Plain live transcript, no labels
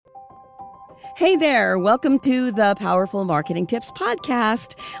Hey there, welcome to the Powerful Marketing Tips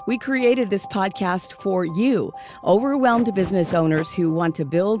Podcast. We created this podcast for you, overwhelmed business owners who want to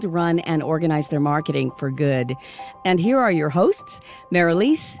build, run, and organize their marketing for good. And here are your hosts,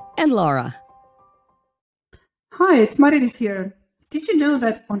 Marilise and Laura. Hi, it's Marilise here. Did you know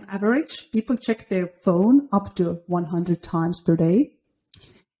that on average, people check their phone up to 100 times per day?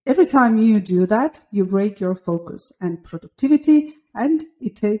 Every time you do that, you break your focus and productivity, and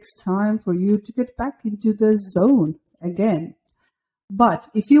it takes time for you to get back into the zone again. But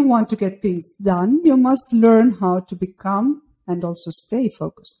if you want to get things done, you must learn how to become and also stay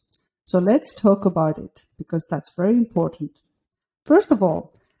focused. So let's talk about it, because that's very important. First of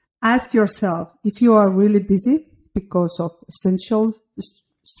all, ask yourself if you are really busy because of essential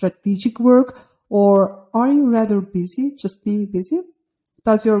strategic work, or are you rather busy just being busy?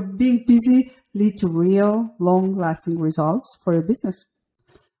 Does your being busy lead to real, long-lasting results for your business?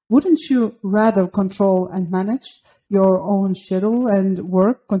 Wouldn't you rather control and manage your own schedule and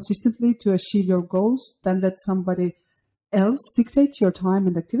work consistently to achieve your goals than let somebody else dictate your time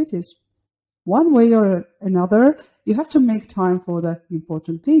and activities? One way or another, you have to make time for the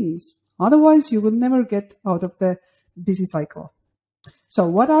important things. Otherwise, you will never get out of the busy cycle. So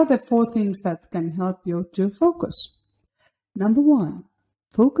what are the 4 things that can help you to focus? Number 1.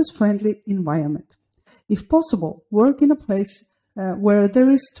 Focus-friendly environment. If possible, work in a place where there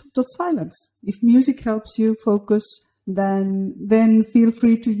is total silence. If music helps you focus, then feel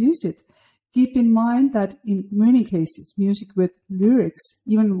free to use it. Keep in mind that in many cases, music with lyrics,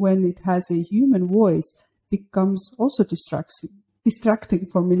 even when it has a human voice, becomes also distracting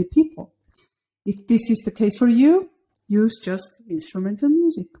for many people. If this is the case for you, use just instrumental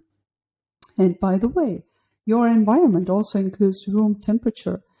music. And by the way, your environment also includes room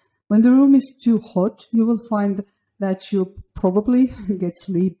temperature. When the room is too hot, you will find that you probably get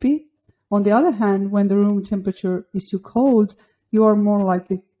sleepy. On the other hand, when the room temperature is too cold, you are more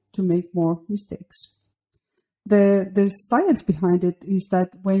likely to make more mistakes. The science behind it is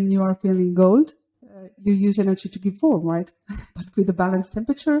that when you are feeling cold, you use energy to give warm, right? But with a balanced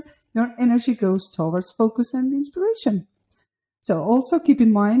temperature, your energy goes towards focus and inspiration. So also keep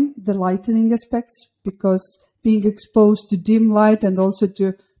in mind the lightening aspects, because being exposed to dim light and also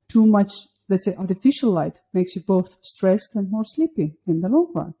to too much, let's say, artificial light makes you both stressed and more sleepy in the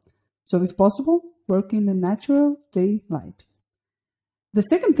long run. So if possible, work in the natural daylight. The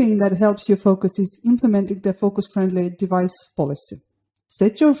second thing that helps you focus is implementing the focus-friendly device policy.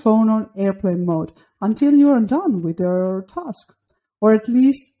 Set your phone on airplane mode until you are done with your task, or at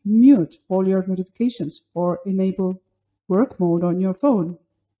least mute all your notifications or enable work mode on your phone.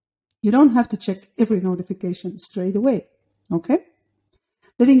 You don't have to check every notification straight away, okay?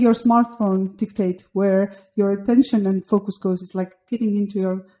 Letting your smartphone dictate where your attention and focus goes is like getting into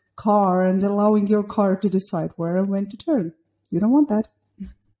your car and allowing your car to decide where and when to turn. You don't want that.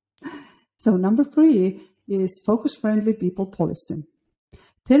 So number 3 is focus-friendly people policy.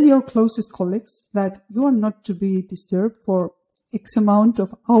 Tell your closest colleagues that you are not to be disturbed for X amount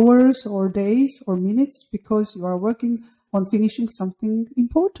of hours or days or minutes because you are working on finishing something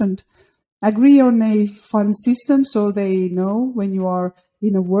important. Agree on a fun system so they know when you are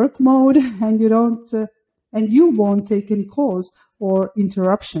in a work mode and you won't take any calls or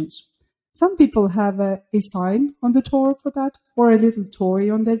interruptions. Some people have a sign on the door for that, or a little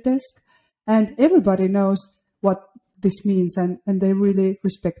toy on their desk, and everybody knows what this means, and they really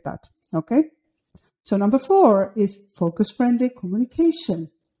respect that. Okay? So number 4 is focus-friendly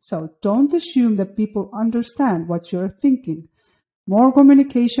communication. So don't assume that people understand what you're thinking. More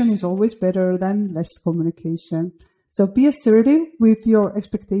communication is always better than less communication. So be assertive with your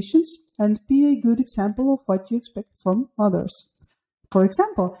expectations and be a good example of what you expect from others. For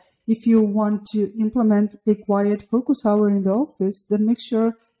example, if you want to implement a quiet focus hour in the office, then make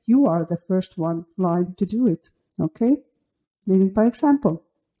sure you are the first one line to do it. Okay? Leading by example.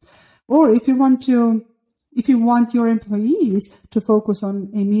 Or if you want your employees to focus on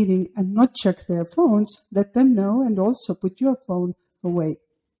a meeting and not check their phones, let them know and also put your phone away.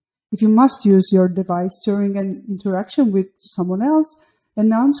 If you must use your device during an interaction with someone else,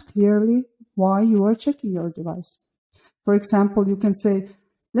 announce clearly why you are checking your device. For example, you can say,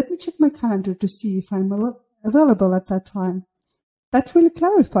 "Let me check my calendar to see if I'm available at that time." That really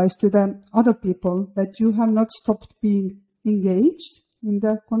clarifies to the other people that you have not stopped being engaged in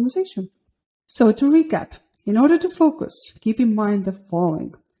the conversation. So to recap, in order to focus, keep in mind the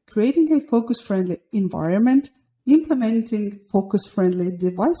following: creating a focus-friendly environment, implementing focus-friendly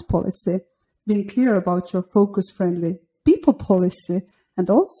device policy, being clear about your focus-friendly people policy, and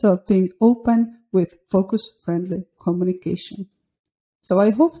also being open with focus-friendly communication. So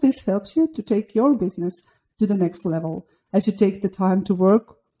I hope this helps you to take your business to the next level as you take the time to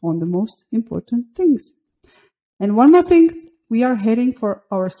work on the most important things. And one more thing, we are heading for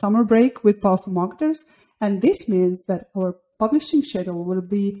our summer break with Powerful Marketers, and this means that our publishing schedule will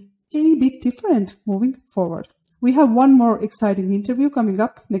be a bit different moving forward. We have one more exciting interview coming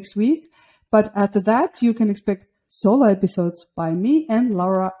up next week, but after that, you can expect solo episodes by me and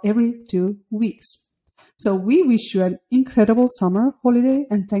Laura every 2 weeks. So we wish you an incredible summer holiday,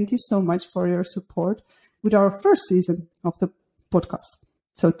 and thank you so much for your support with our first season of the podcast.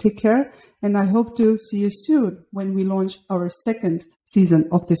 So take care, and I hope to see you soon when we launch our second season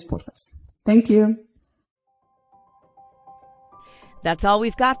of this podcast. Thank you. That's all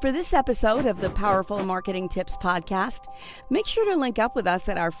we've got for this episode of the Powerful Marketing Tips podcast. Make sure to link up with us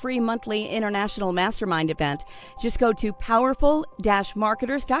at our free monthly international mastermind event. Just go to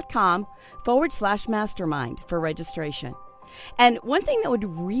powerful-marketers.com/mastermind for registration. And one thing that would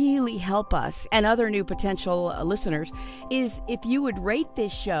really help us and other new potential listeners is if you would rate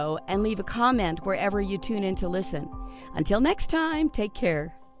this show and leave a comment wherever you tune in to listen. Until next time, take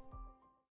care.